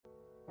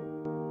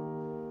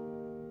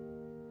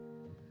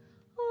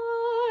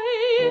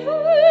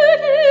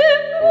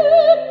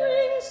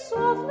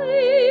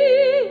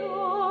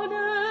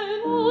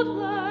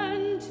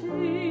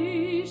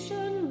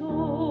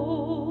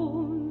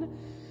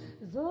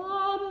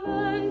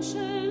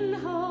ancient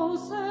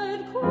house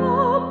had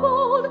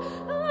crumbled,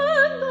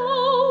 and the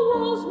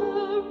walls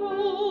were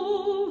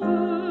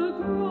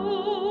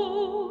overgrown.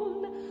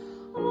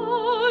 A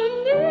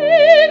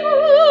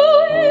negro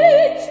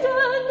aged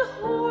and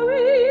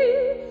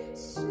hoary,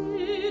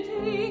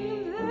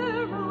 sitting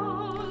there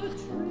a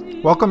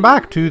tree. Welcome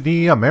back to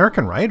the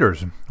American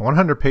Writers,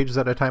 100 Pages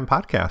at a Time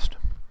podcast.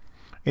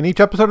 In each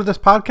episode of this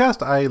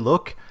podcast, I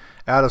look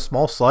at a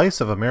small slice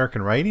of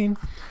American writing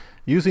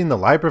using the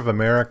Library of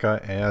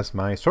America as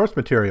my source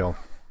material.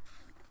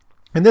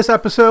 In this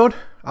episode,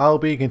 I'll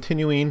be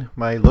continuing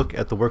my look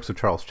at the works of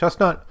Charles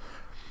Chesnutt,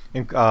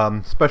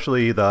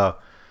 especially the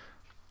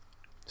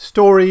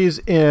stories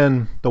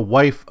in The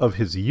Wife of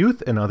His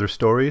Youth and Other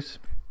Stories.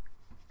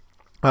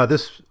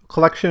 This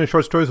collection of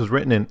short stories was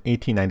written in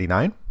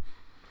 1899.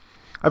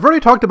 I've already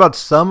talked about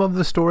some of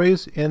the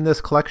stories in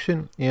this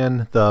collection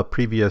in the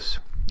previous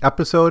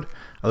episode.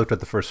 I looked at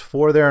the first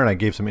 4 there, and I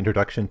gave some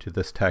introduction to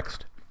this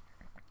text.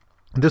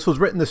 This was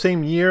written the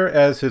same year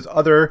as his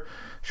other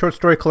short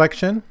story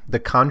collection, The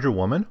Conjure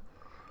Woman.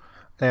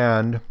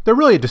 And they're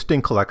really a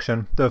distinct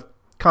collection. The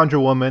Conjure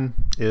Woman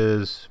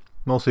is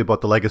mostly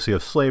about the legacy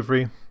of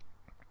slavery,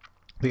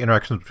 the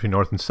interactions between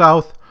North and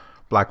South,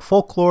 Black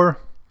folklore,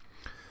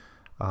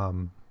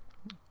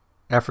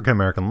 African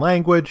American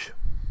language,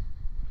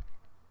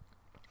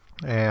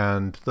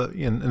 and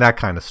that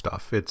kind of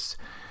stuff. It's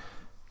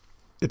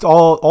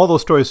all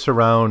those stories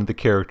surround the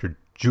character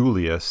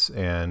Julius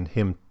and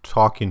him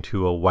talking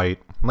to a white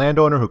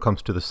landowner who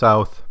comes to the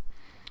South,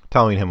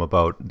 telling him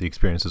about the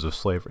experiences of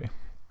slavery.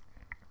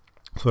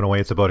 So in a way,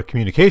 it's about a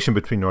communication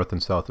between North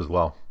and South as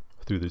well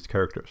through these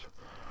characters.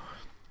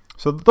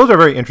 So those are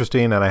very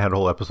interesting, and I had a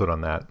whole episode on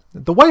that.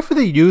 The Wife of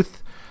the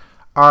Youth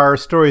are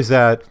stories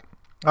that,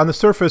 on the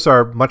surface,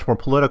 are much more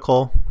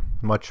political,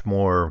 much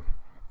more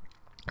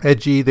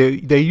edgy. They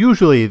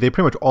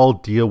pretty much all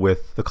deal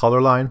with the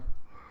color line.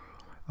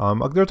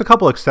 There's a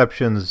couple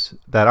exceptions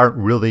that aren't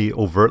really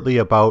overtly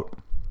about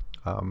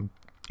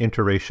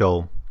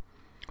interracial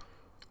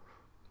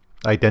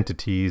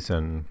identities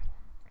and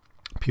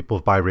people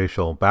of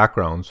biracial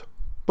backgrounds,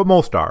 but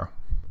most are.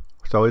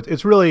 So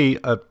it's really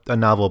a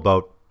novel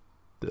about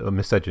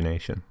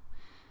miscegenation.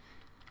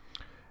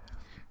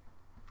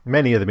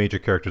 Many of the major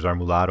characters are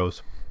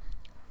mulattoes,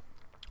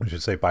 I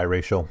should say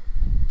biracial,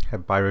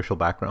 have biracial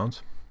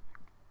backgrounds.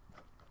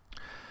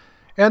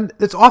 And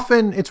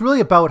it's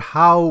really about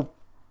how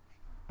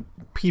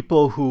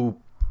people who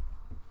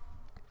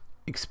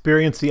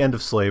experience the end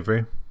of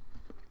slavery,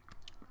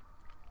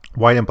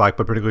 white and black,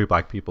 but particularly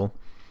black people,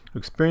 who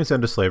experience the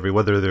end of slavery,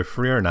 whether they're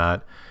free or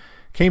not,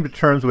 came to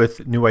terms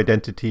with new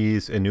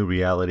identities and new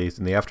realities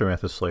in the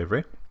aftermath of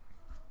slavery.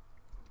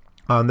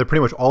 They're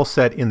pretty much all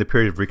set in the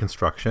period of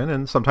Reconstruction,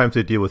 and sometimes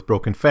they deal with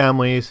broken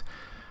families,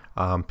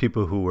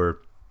 people who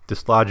were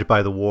dislodged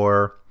by the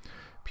war,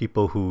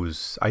 people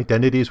whose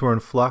identities were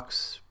in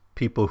flux,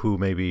 people who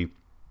maybe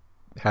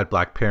had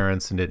black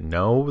parents and didn't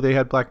know they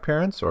had black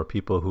parents, or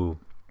people who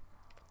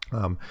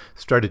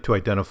started to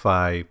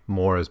identify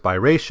more as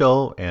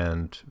biracial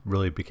and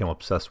really became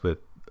obsessed with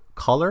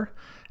color.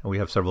 And we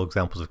have several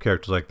examples of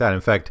characters like that.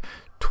 In fact,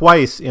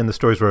 twice in the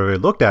stories where we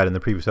looked at in the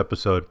previous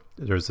episode,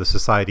 there's a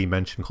society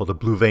mentioned called the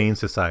Blue Vein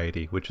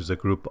Society, which is a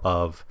group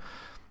of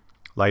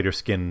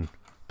lighter-skinned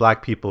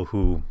black people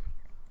who,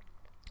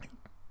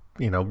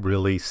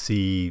 really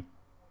see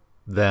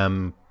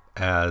them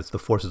as the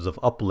forces of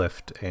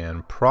uplift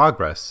and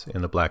progress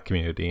in the black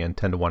community and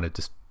tend to want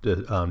to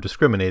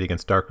discriminate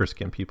against darker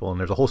skinned people. And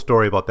there's a whole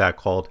story about that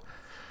called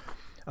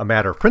A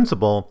Matter of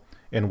Principle,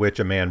 in which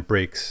a man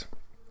ends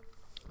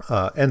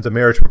a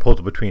marriage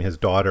proposal between his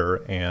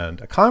daughter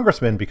and a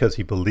congressman because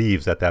he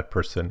believes that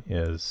person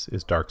is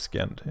dark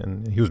skinned.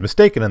 And he was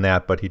mistaken in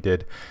that, but he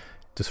did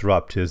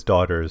disrupt his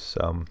daughter's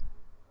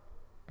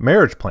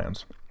marriage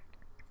plans.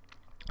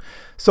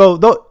 So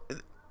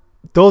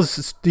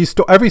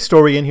every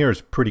story in here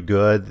is pretty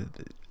good.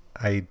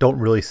 I don't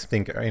really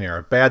think any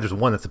are bad. There's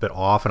one that's a bit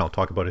off, and I'll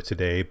talk about it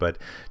today. But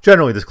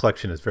generally, this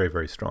collection is very,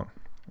 very strong,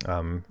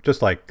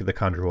 just like The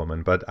Conjure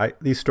Woman. But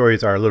these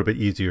stories are a little bit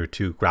easier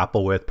to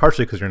grapple with,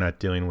 partially because you're not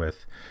dealing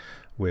with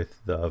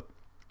the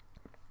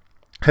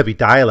heavy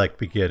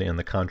dialect we get in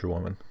The Conjure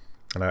Woman,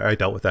 and I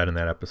dealt with that in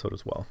that episode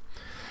as well.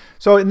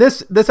 So in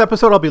this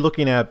episode, I'll be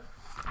looking at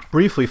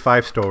briefly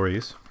 5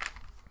 stories.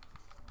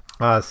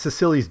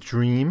 Cecily's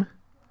Dream.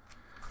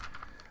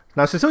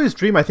 Now, Cecilia's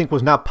Dream, I think,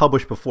 was not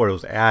published before. It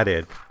was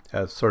added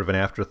as sort of an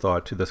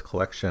afterthought to this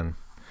collection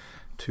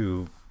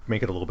to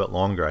make it a little bit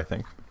longer, I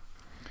think.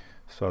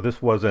 So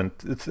this wasn't...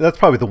 that's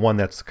probably the one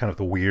that's kind of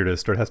the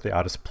weirdest, or it has the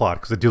oddest plot,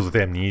 because it deals with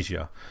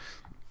amnesia.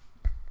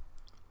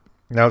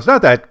 Now, it's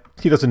not that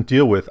he doesn't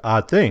deal with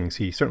odd things.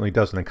 He certainly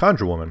does in The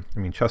Conjure Woman. I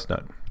mean,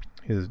 Chesnutt.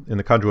 In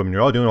The Conjure Woman,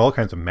 you're all doing all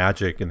kinds of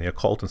magic and the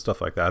occult and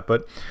stuff like that.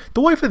 But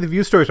The Wife of the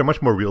Youth stories are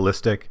much more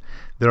realistic.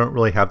 They don't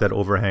really have that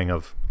overhang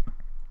of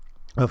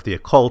the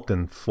occult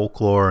and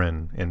folklore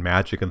and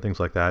magic and things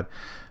like that.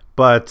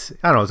 But,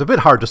 I don't know, it's a bit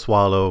hard to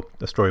swallow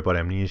a story about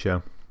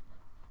amnesia.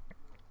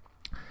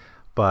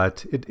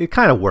 But it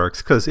kind of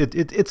works because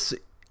it's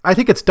I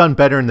think it's done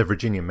better in the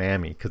Virginia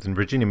Mammy, because in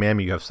Virginia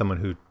Mammy you have someone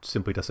who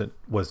simply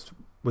was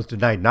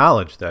denied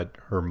knowledge that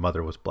her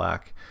mother was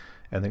black,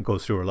 and then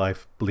goes through her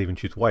life believing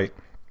she's white.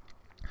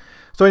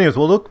 So anyways,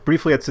 we'll look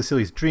briefly at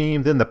Cecily's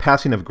Dream, then The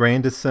Passing of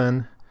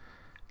Grandison,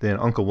 then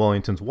Uncle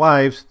Wellington's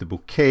Wives, The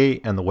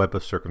Bouquet, and The Web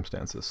of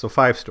Circumstances. So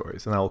 5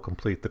 stories, and that will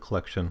complete the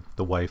collection,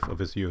 The Wife of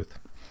His Youth.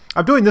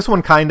 I'm doing this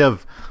one kind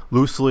of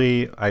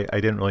loosely. I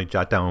didn't really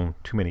jot down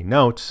too many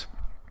notes,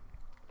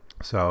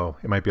 so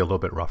it might be a little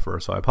bit rougher,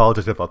 so I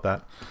apologize about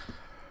that.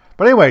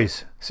 But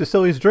anyways,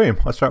 Cecily's Dream.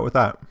 Let's start with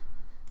that.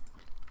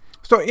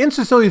 So in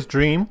Cecily's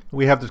Dream,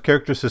 we have this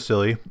character,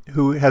 Cecily,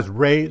 who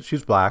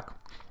she's black,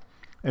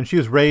 and she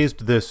has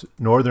raised this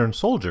northern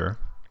soldier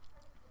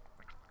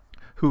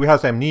who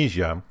has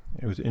amnesia.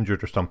 He was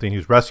injured or something. He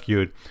was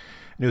rescued,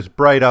 and he was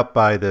brought up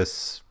by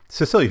this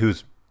Cecily,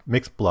 who's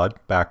mixed blood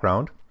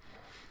background.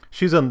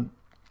 And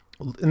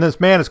this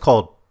man is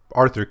called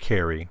Arthur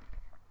Carey,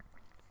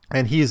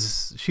 and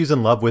she's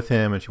in love with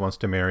him, and she wants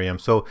to marry him.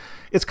 So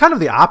it's kind of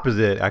the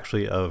opposite,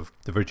 actually, of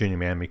the Virginia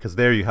Mammy, because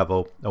there you have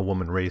a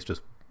woman raised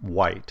as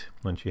white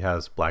when she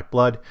has black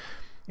blood.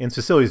 In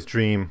Cecily's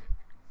Dream,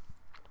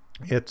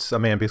 it's a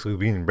man basically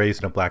being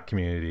raised in a black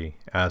community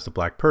as a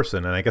black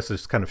person, and I guess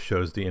this kind of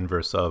shows the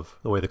inverse of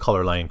the way the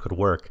color line could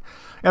work.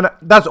 And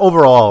that's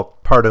overall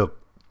part of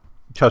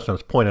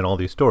Chestnut's point in all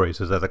these stories,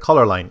 is that the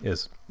color line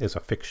is a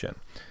fiction,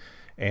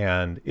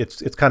 and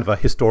it's kind of a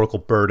historical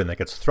burden that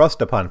gets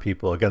thrust upon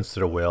people against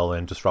their will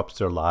and disrupts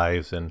their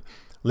lives and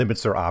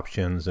limits their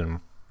options and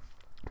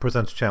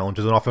presents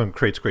challenges and often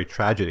creates great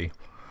tragedy.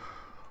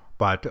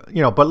 But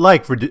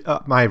like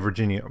my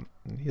Virginia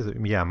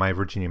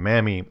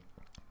Mammy,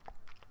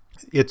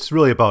 it's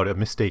really about a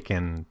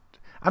mistaken,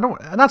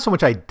 not so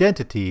much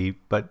identity,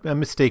 but a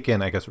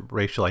mistaken, I guess,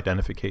 racial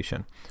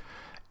identification.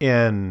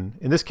 In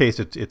this case,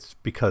 it's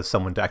because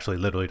someone actually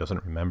literally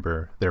doesn't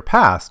remember their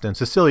past, and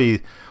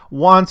Cecily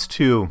wants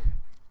to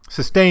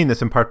sustain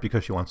this in part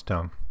because she wants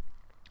to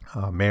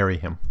marry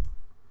him.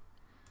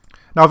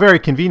 Now, very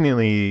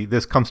conveniently,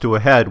 this comes to a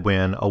head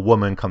when a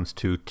woman comes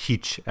to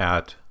teach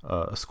at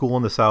a school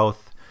in the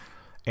South,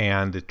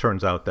 and it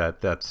turns out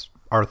that that's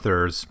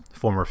Arthur's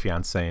former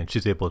fiancé, and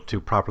she's able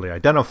to properly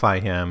identify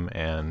him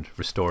and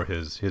restore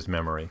his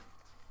memory.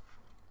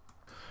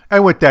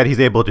 And with that, he's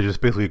able to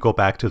just basically go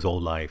back to his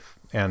old life.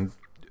 And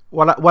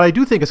what I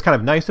do think is kind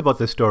of nice about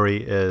this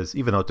story is,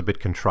 even though it's a bit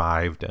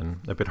contrived and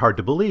a bit hard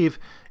to believe,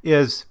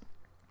 is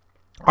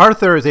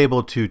Arthur is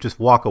able to just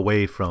walk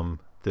away from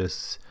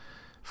this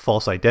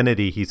false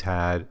identity he's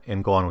had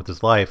and go on with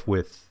his life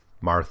with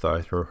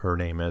Martha, her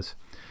name is.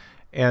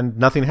 And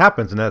nothing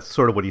happens, and that's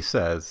sort of what he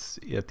says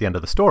at the end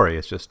of the story.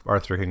 It's just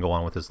Arthur can go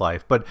on with his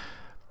life. But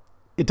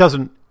it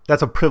doesn't.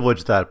 That's a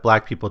privilege that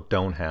black people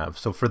don't have.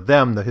 So for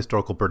them, the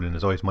historical burden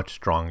is always much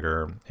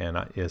stronger and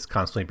is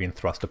constantly being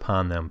thrust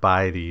upon them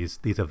by these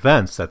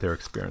events that they're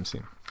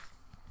experiencing.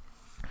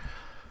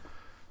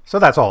 So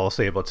that's all I'll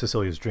say about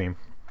Cecilia's Dream.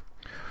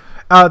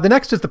 The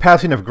next is The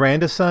Passing of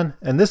Grandison,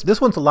 and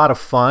this one's a lot of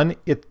fun.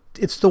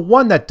 It's the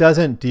one that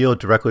doesn't deal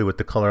directly with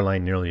the color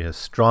line nearly as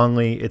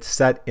strongly. It's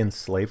set in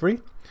slavery,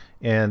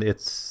 and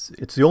it's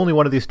the only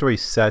one of these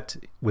stories set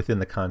within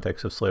the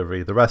context of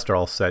slavery. The rest are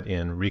all set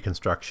in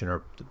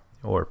Reconstruction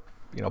or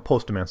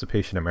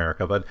post-emancipation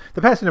America. But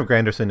The Passing of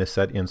Grandison is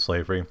set in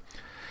slavery,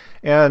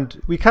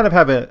 and we kind of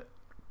have a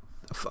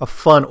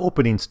fun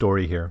opening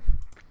story here.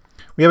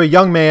 We have a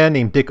young man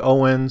named Dick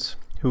Owens,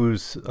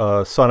 who's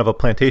son of a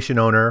plantation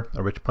owner,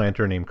 a rich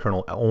planter named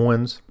Colonel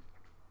Owens.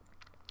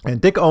 And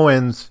Dick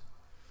Owens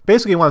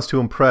basically wants to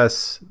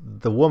impress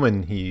the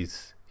woman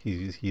he's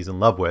in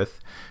love with,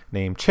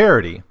 named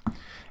Charity.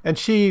 And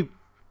she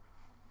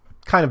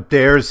kind of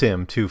dares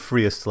him to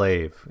free a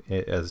slave,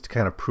 as to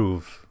kind of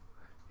prove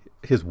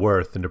his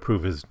worth and to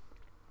prove his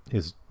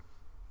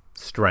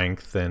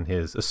strength and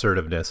his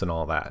assertiveness and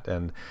all that.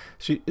 And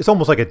it's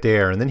almost like a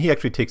dare. And then he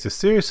actually takes this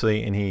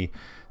seriously, and he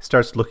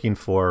starts looking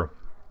for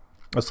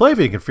a slave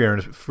he can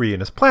free.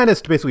 And his plan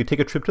is to basically take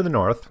a trip to the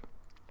north,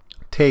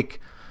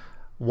 take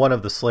one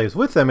of the slaves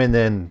with them, and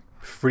then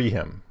free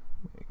him,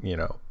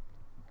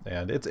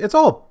 And it's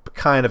all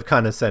kind of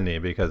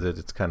condescending because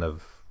it's kind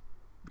of,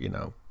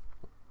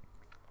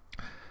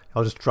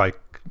 I'll just try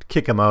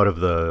kick him out of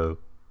the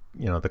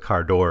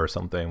car door or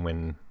something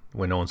when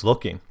no one's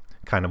looking,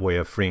 kind of way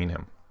of freeing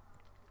him.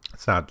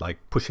 It's not like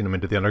pushing him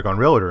into the Underground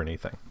Railroad or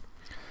anything.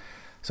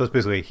 So it's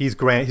basically he's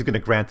going to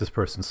grant this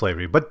person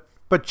slavery, but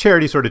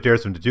Charity sort of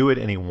dares him to do it,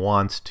 and he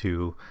wants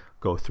to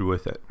go through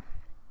with it.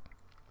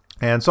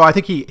 And so I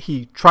think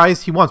he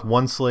wants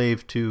one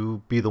slave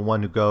to be the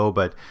one to go,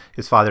 but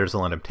his father doesn't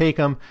let him take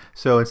him.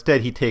 So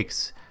instead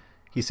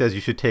he says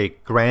you should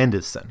take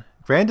Grandison.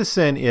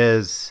 Grandison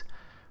is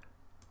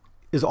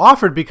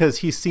offered because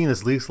he's seen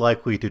as least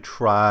likely to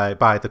try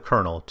by the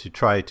colonel to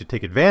try to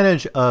take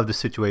advantage of the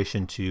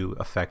situation to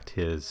affect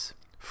his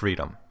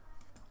freedom.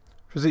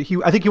 I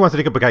think he wants to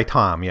take up a guy,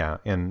 Tom, yeah.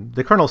 And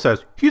the colonel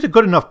says, he's a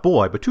good enough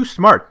boy, but too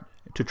smart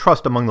to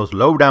trust among those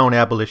low-down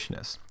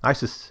abolitionists. I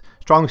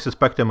strongly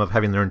suspect him of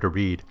having learned to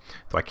read,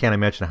 though I can't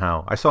imagine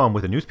how. I saw him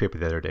with a newspaper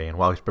the other day, and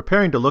while he was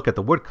preparing to look at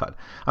the woodcut,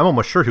 I'm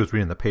almost sure he was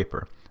reading the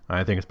paper.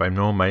 I think it's by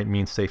no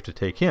means safe to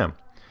take him.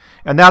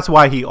 And that's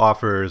why he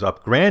offers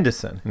up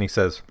Grandison, and he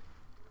says,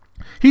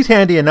 he's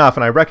handy enough,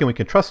 and I reckon we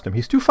can trust him.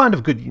 He's too fond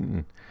of good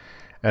eating,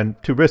 and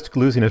to risk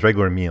losing his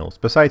regular meals.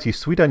 Besides, he's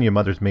sweet on your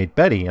mother's maid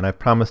Betty, and I've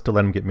promised to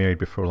let him get married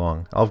before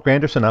long. I'll have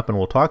Grandison up, and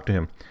we'll talk to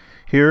him.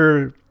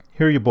 Here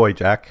you boy,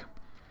 Jack.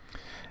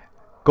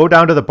 Go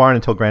down to the barn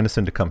and tell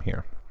Grandison to come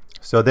here.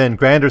 So then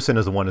Grandison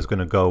is the one who's going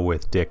to go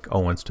with Dick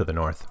Owens to the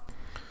north.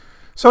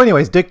 So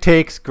anyways, Dick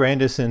takes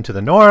Grandison to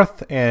the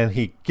north, and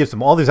he gives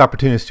him all these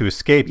opportunities to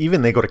escape.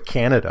 Even they go to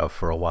Canada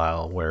for a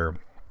while, where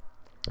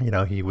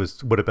he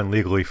would have been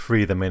legally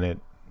free the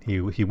minute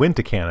he went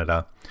to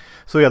Canada.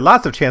 So he had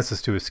lots of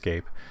chances to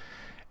escape.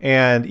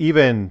 And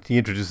even he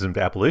introduces him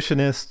to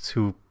abolitionists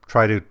who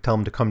try to tell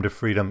him to come to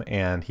freedom,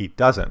 and he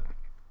doesn't.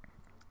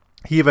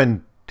 He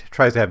even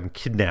tries to have him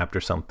kidnapped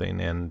or something,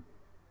 and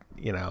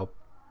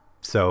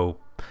so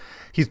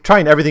he's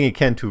trying everything he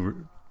can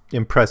to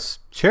impress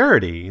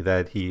Charity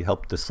that he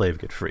helped the slave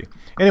get free.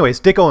 Anyways,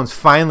 Dick Owens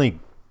finally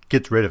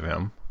gets rid of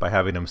him by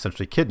having him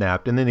essentially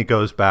kidnapped, and then he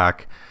goes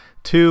back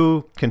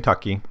to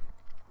Kentucky,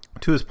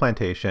 to his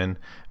plantation,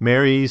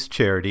 marries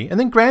Charity, and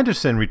then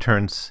Grandison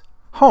returns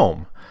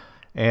home,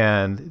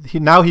 and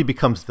now he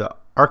becomes the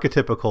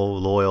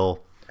archetypical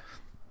loyal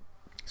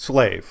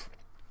slave.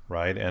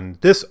 Right, and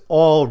this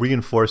all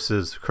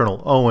reinforces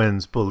Colonel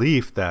Owens'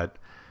 belief that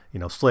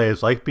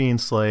slaves like being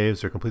slaves.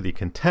 They're completely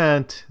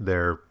content.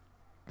 They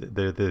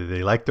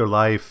like their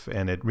life,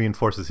 and it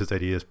reinforces his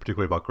ideas,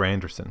 particularly about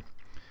Grandison.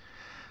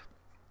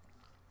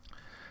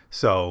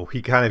 So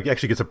he kind of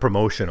actually gets a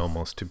promotion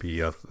almost to be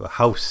a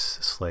house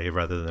slave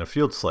rather than a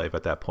field slave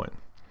at that point.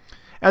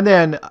 And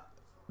then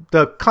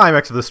the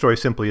climax of the story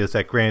simply is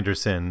that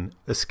Grandison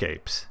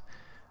escapes.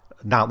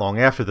 Not long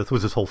after this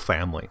was his whole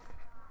family.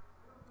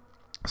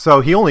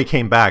 So he only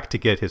came back to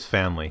get his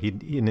family.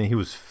 He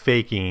was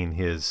faking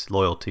his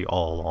loyalty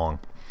all along.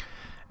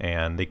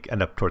 And they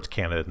end up towards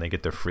Canada and they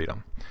get their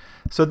freedom.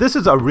 So this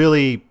is a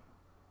really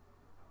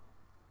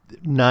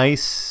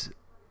nice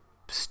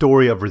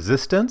story of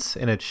resistance,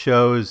 and it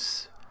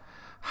shows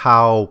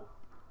how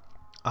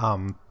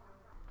I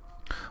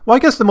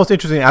guess the most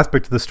interesting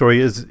aspect of the story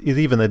is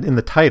even in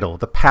the title,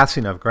 the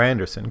passing of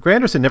Grandison.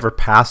 Grandison never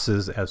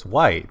passes as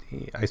white.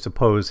 I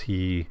suppose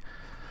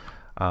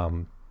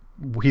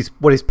what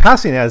he's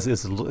passing as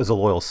is a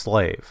loyal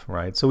slave,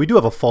 right? So we do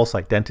have a false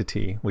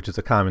identity, which is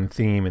a common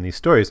theme in these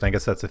stories, and I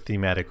guess that's a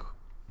thematic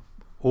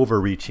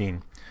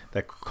overreaching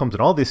that comes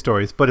in all these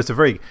stories, but it's a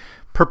very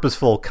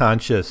purposeful,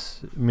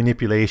 conscious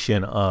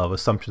manipulation of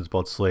assumptions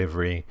about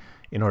slavery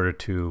in order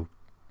to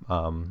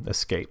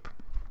escape.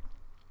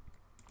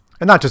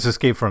 And not just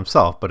escape for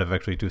himself, but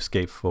eventually to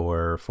escape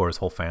for his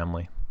whole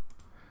family.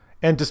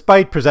 And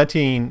despite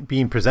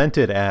being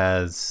presented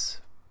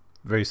as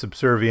very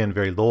subservient,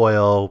 very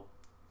loyal,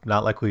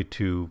 not likely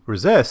to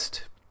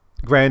resist,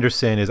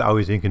 Grandison is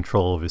always in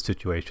control of his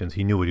situations.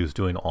 He knew what he was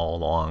doing all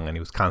along, and he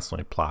was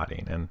constantly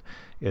plotting. And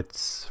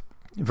it's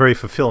very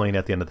fulfilling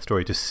at the end of the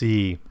story to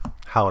see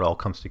how it all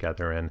comes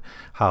together and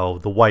how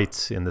the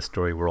whites in the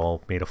story were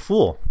all made a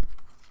fool.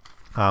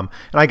 And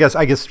I guess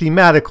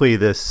thematically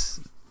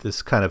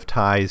this kind of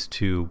ties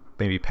to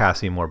maybe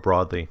passing more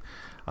broadly,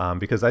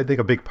 because I think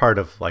a big part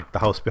of like The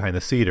House Behind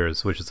the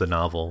Cedars, which is a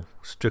novel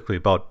strictly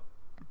about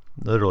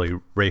literally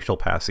racial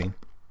passing,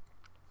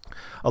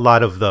 a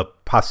lot of the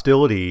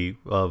hostility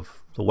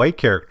of the white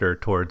character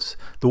towards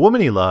the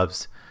woman he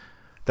loves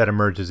that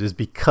emerges is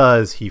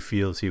because he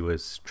feels he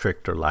was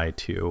tricked or lied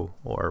to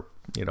or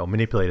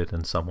manipulated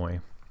in some way.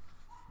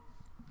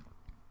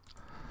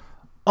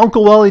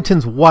 Uncle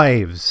Wellington's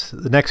wives,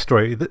 the next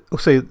story.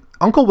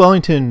 Uncle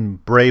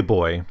Wellington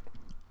Brayboy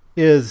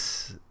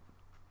is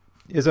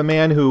a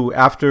man who,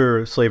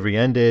 after slavery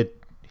ended,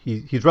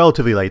 he's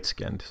relatively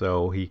light-skinned,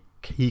 so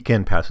he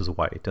can pass as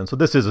white. And so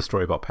this is a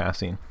story about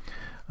passing,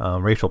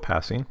 racial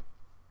passing.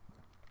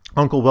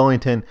 Uncle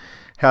Wellington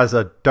has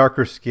a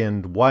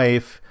darker-skinned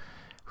wife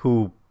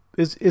who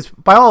is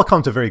by all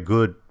accounts a very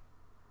good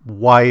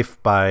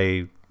wife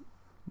by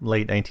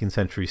late 19th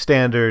century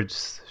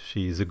standards.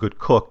 She's a good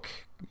cook.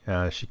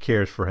 She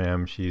cares for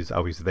him. She's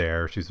always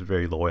there. She's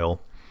very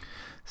loyal.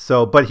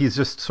 So, but he's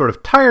just sort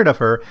of tired of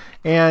her,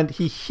 and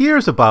he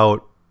hears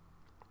about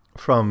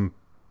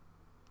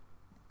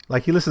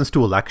he listens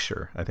to a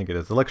lecture, I think it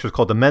is. The lecture is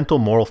called The Mental,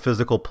 Moral,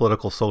 Physical,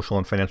 Political, Social,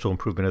 and Financial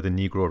Improvement of the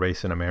Negro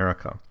Race in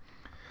America.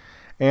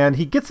 And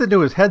he gets into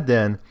his head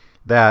then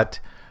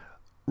that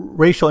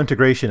racial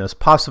integration is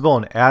possible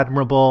and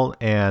admirable,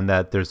 and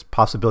that there's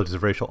possibilities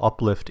of racial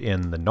uplift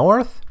in the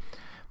North.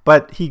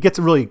 But he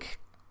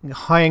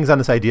hangs on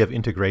this idea of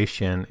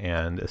integration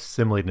and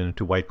assimilating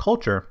into white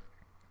culture.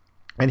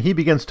 And he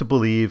begins to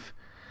believe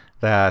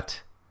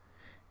that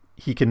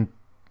he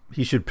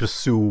should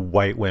pursue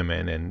white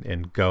women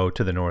and go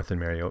to the North and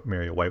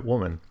marry a white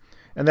woman.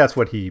 And that's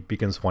what he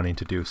begins wanting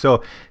to do.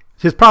 So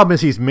his problem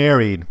is he's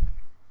married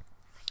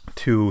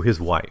to his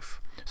wife.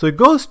 So he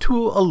goes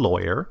to a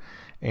lawyer,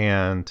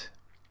 and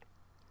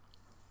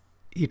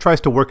he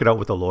tries to work it out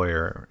with a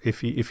lawyer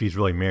if he's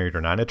really married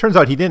or not. And it turns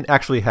out he didn't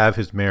actually have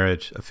his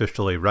marriage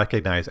officially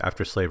recognized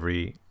after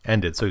slavery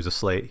ended. So he's a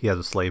slave. He has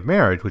a slave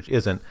marriage, which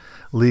isn't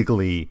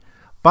legally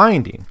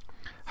binding.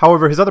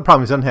 However, his other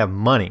problem is he doesn't have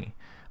money.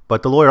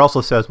 But the lawyer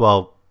also says,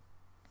 well,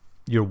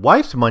 your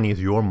wife's money is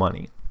your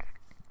money.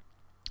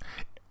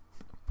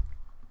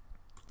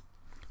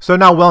 So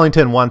now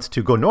Wellington wants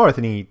to go north,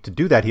 and to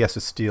do that, he has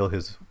to steal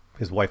his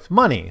wife's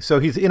money. So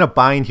he's in a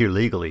bind here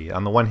legally.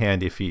 On the one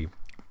hand, if he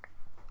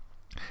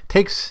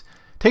takes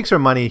her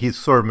money, he's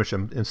sort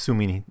of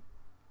assuming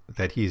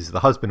that he's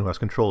the husband who has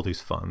control of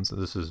these funds.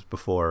 This is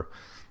before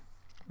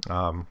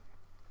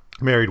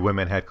married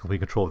women had complete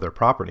control of their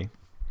property.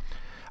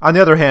 On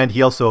the other hand,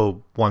 he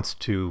also wants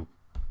to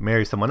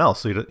marry someone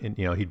else. So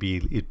he'd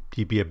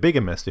be a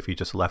bigamist if he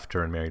just left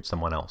her and married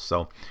someone else.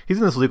 So he's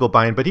in this legal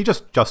bind, but he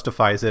just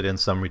justifies it in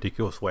some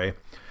ridiculous way,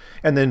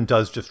 and then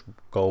does just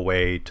go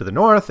away to the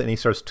north, and he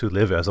starts to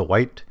live as a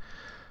white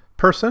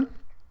person.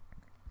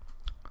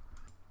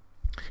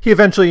 He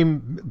eventually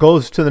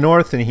goes to the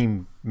north, and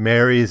he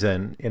marries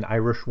an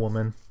Irish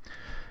woman,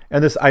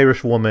 and this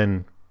Irish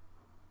woman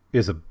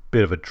is a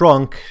bit of a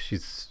drunk.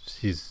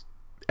 She's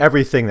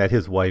everything that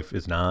his wife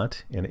is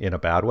not, in a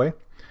bad way.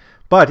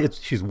 But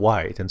she's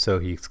white, and so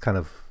he's kind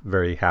of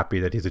very happy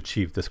that he's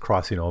achieved this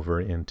crossing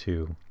over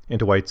into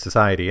white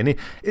society. And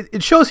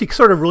it shows he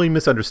sort of really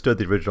misunderstood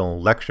the original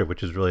lecture,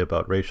 which is really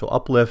about racial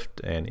uplift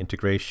and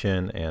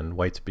integration and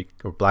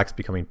blacks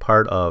becoming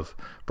part of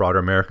broader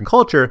American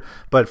culture.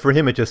 But for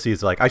him, it just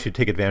sees like, I should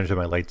take advantage of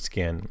my light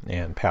skin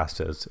and pass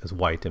as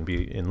white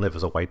and live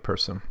as a white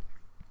person.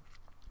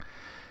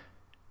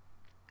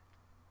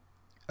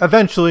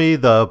 Eventually,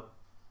 the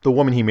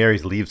woman he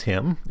marries leaves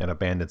him and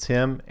abandons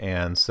him,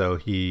 and so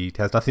he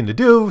has nothing to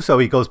do, so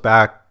he goes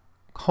back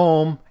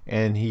home,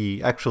 and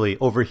he actually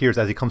overhears,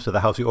 as he comes to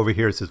the house, he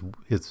overhears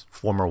his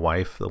former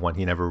wife, the one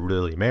he never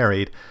really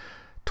married,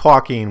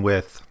 talking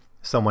with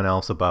someone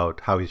else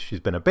about how she's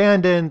been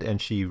abandoned,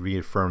 and she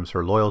reaffirms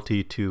her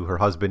loyalty to her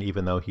husband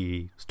even though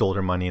he stole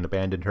her money and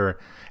abandoned her.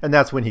 And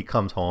that's when he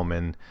comes home,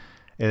 and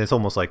it's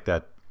almost like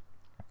that.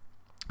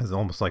 It's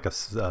almost like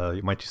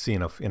you might see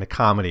in a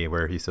comedy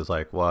where he says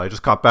like, well, I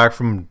just got back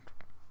from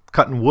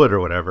cutting wood or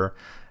whatever,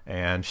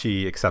 and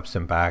she accepts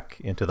him back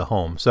into the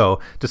home. So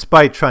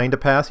despite trying to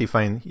pass,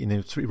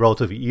 it's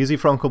relatively easy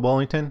for Uncle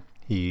Wellington.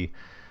 He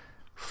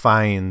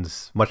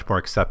finds much more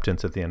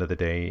acceptance at the end of the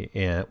day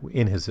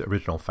in his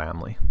original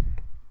family.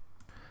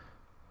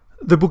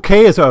 The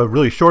Bouquet is a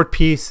really short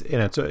piece,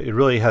 and it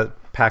really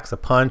packs a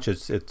punch.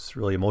 It's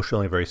really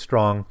emotionally very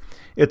strong.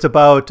 It's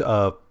about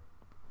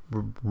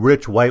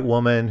rich white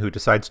woman who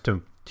decides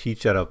to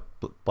teach at a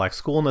black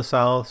school in the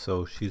South.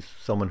 So she's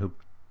someone who,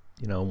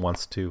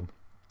 wants to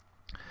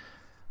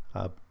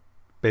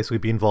basically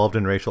be involved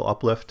in racial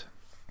uplift.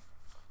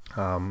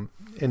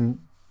 And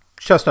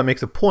Chestnut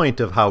makes a point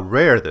of how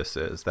rare this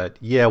is, that,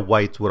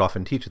 whites would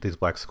often teach at these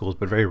black schools,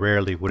 but very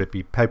rarely would it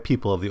be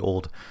people of the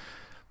old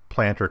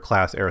planter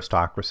class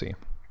aristocracy.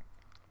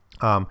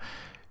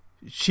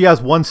 She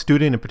has one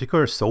student in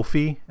particular,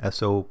 Sophie,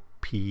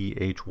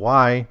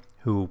 Sophy,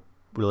 who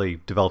really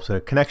develops a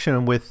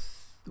connection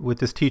with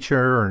this teacher.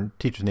 Her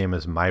teacher's name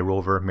is Mary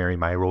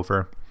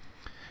Myrover.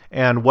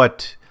 And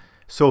what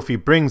Sophie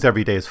brings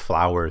every day is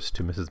flowers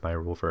to Mrs.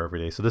 Myrover every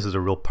day. So this is a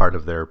real part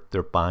of their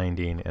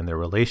binding and their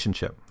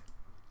relationship.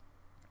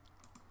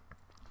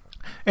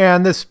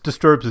 And this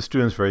disturbs the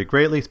students very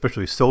greatly,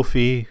 especially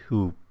Sophie,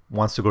 who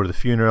wants to go to the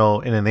funeral.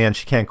 And in the end,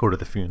 she can't go to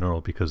the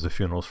funeral because the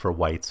funeral's for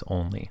whites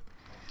only.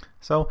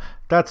 So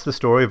that's the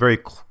story, a very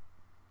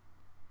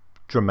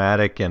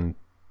dramatic and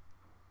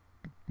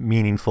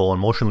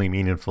emotionally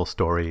meaningful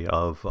story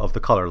of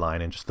the color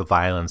line and just the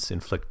violence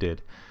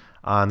inflicted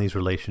on these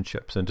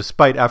relationships. And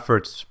despite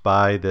efforts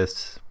by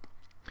this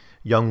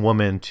young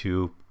woman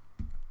to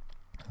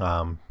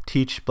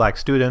teach black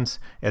students,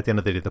 at the end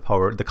of the day,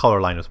 the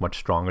color line is much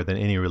stronger than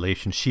any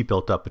relation she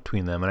built up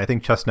between them. And I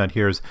think Chestnut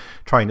here is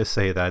trying to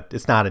say that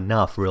it's not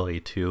enough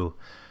really to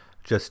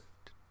just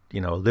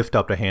lift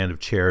up a hand of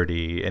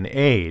charity and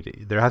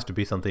aid. There has to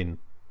be something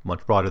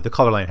much broader. The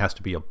color line has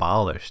to be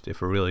abolished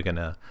if we're really going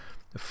to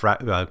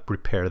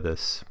repair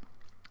this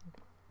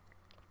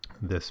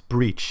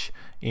breach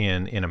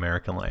in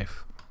American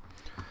life.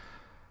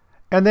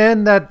 And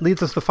then that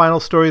leads us to the final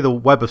story, The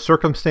Web of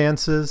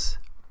Circumstances.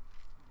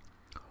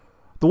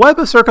 The Web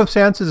of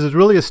Circumstances is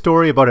really a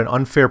story about an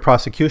unfair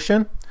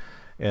prosecution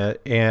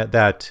and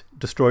that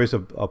destroys a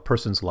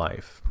person's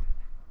life.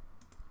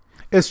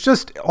 It's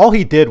just, all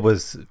he did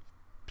was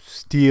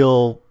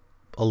steal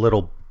a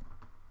little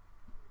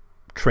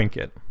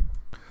trinket.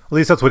 At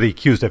least that's what he's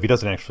accused of. He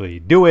doesn't actually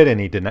do it, and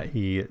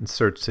he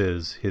inserts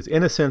his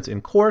innocence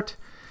in court.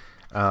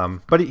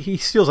 But he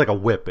steals like a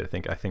whip,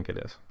 I think it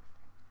is.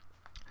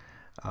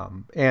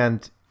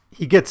 And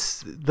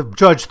the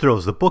judge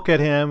throws the book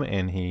at him,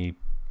 and he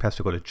has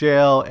to go to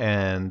jail.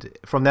 And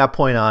from that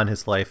point on,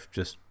 his life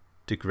just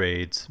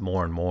degrades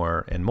more and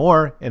more and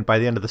more. And by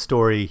the end of the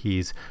story,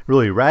 he's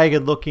really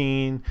ragged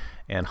looking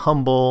and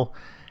humble.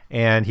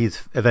 And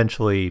he's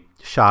eventually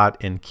shot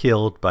and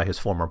killed by his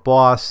former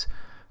boss,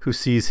 who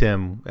sees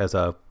him as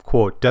a,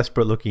 quote,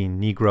 desperate-looking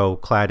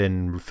Negro clad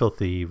in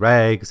filthy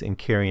rags and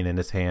carrying in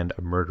his hand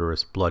a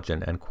murderous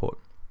bludgeon, end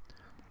quote.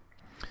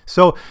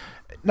 So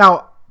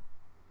now,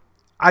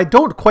 I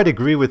don't quite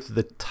agree with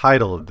the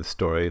title of the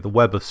story, The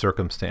Web of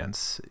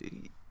Circumstance.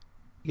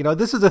 You know,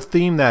 this is a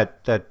theme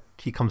that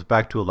he comes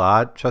back to a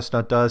lot.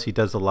 Chestnut does. He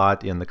does a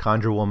lot in The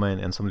Conjure Woman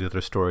and some of the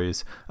other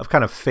stories of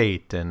kind of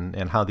fate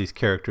and how these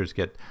characters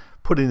get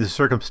put into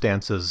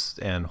circumstances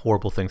and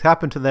horrible things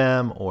happen to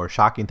them, or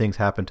shocking things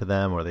happen to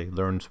them, or they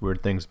learn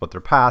weird things about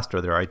their past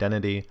or their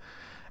identity.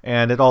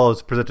 And it all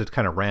is presented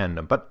kind of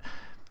random. But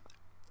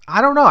I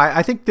don't know.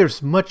 I think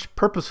there's a lot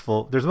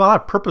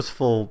of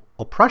purposeful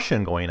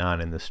oppression going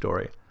on in this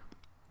story.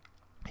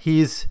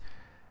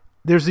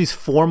 There's these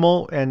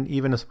formal and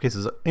even in some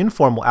cases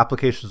informal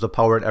applications of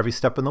power at every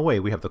step in the way.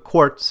 We have the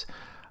courts,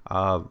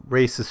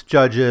 racist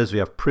judges, we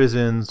have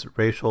prisons,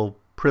 racial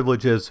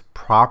privileges,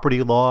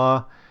 property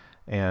law,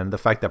 and the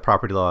fact that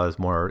property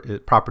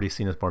is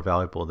seen as more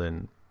valuable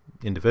than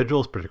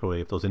individuals, particularly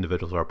if those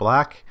individuals are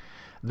black.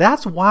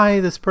 That's why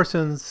this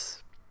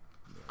person's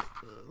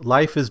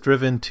life is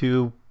driven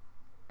to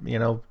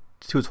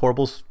its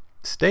horrible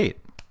state.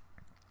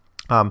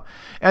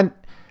 And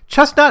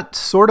Chestnut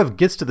sort of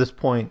gets to this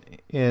point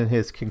in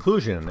his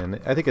conclusion,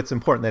 and I think it's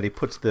important that he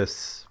puts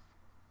this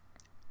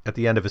at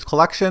the end of his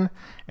collection.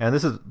 And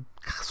this is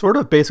sort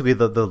of basically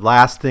the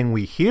last thing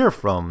we hear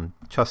from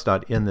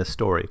Chestnut in this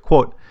story.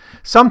 Quote,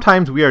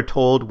 "Sometimes we are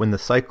told when the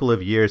cycle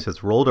of years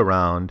has rolled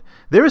around,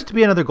 there is to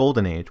be another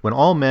golden age, when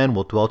all men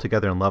will dwell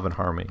together in love and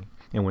harmony,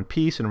 and when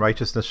peace and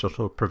righteousness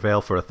shall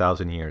prevail for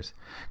 1,000 years.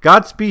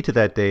 Godspeed to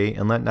that day,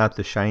 and let not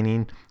the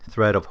shining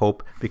thread of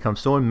hope become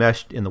so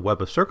enmeshed in the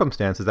web of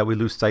circumstances that we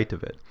lose sight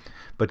of it.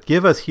 But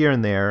give us here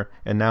and there,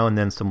 and now and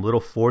then, some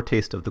little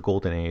foretaste of the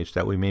golden age,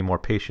 that we may more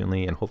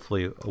patiently and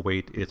hopefully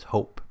await its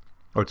hope,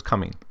 or its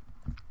coming.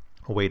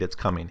 Await its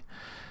coming."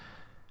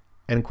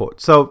 End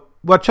quote. So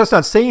what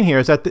Chestnut's saying here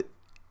is that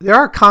there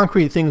are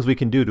concrete things we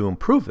can do to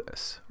improve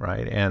this,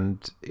 right?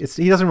 And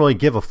he doesn't really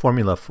give a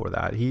formula for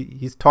that.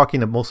 He's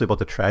talking mostly about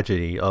the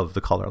tragedy of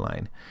the color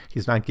line.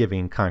 He's not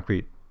giving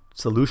concrete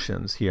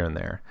solutions here and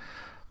there.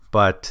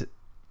 But,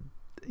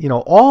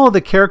 all of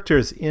the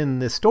characters in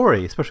this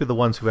story, especially the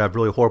ones who have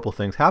really horrible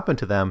things happen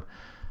to them,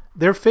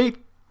 their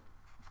fate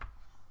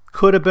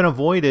could have been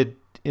avoided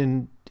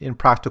in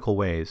practical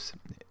ways.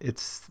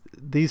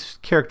 These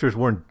characters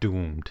weren't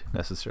doomed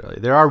necessarily.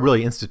 There are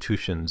really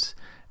institutions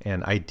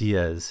and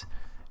ideas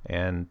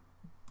and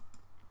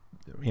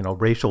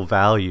racial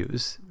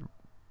values,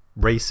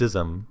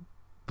 racism,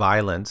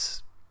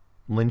 violence,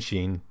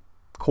 lynching,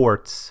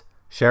 courts,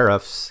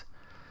 sheriffs,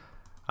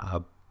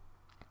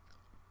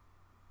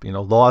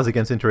 laws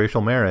against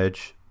interracial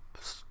marriage,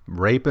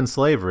 rape and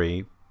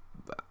slavery,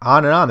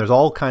 on and on. There's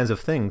all kinds of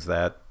things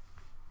that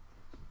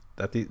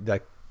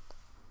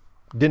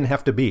didn't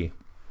have to be,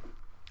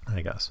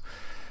 I guess.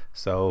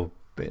 So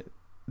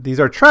these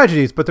are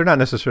tragedies, but they're not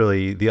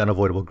necessarily the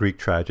unavoidable Greek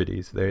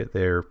tragedies.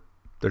 They're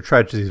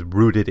tragedies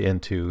rooted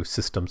into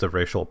systems of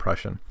racial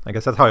oppression. I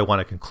guess that's how I want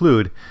to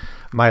conclude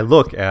my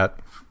look at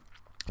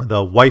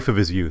The Wife of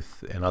His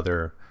Youth and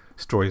other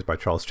stories by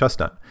Charles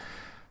Chestnut.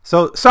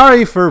 So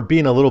sorry for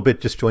being a little bit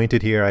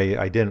disjointed here.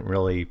 I didn't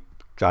really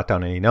jot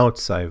down any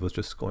notes. I was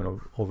just going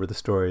over the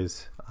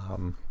stories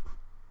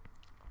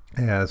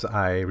as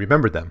I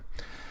remembered them.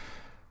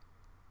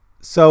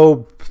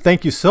 So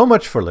thank you so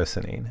much for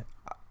listening.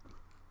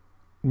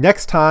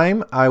 Next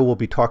time, I'll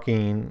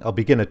begin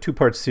a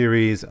 2-part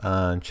series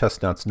on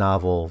Chestnut's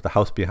novel, The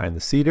House Behind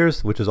the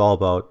Cedars, which is all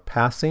about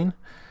passing.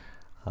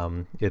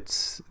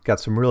 It's got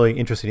some really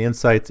interesting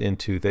insights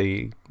into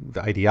the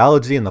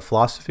ideology and the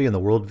philosophy and the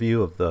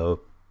worldview of the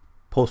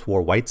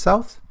post-war White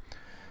South.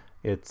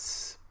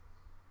 It's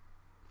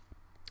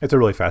a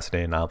really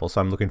fascinating novel,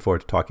 so I'm looking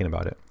forward to talking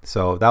about it.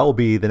 So that will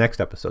be the next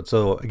episode.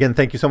 So again,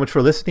 thank you so much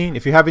for listening.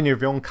 If you have any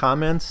of your own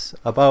comments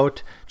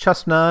about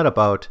Chestnut,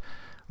 about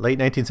late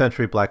 19th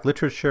century black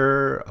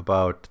literature,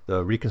 about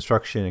the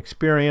Reconstruction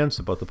experience,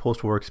 about the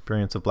post-war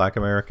experience of black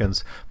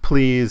Americans,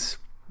 please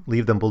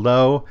leave them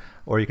below,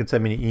 or you can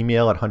send me an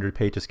email at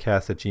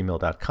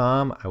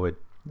 100pagescast@gmail.com. I would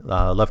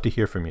love to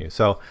hear from you.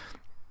 So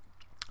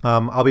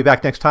I'll be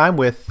back next time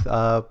with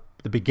the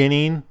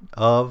beginning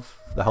of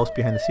The House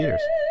Behind the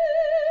Cedars.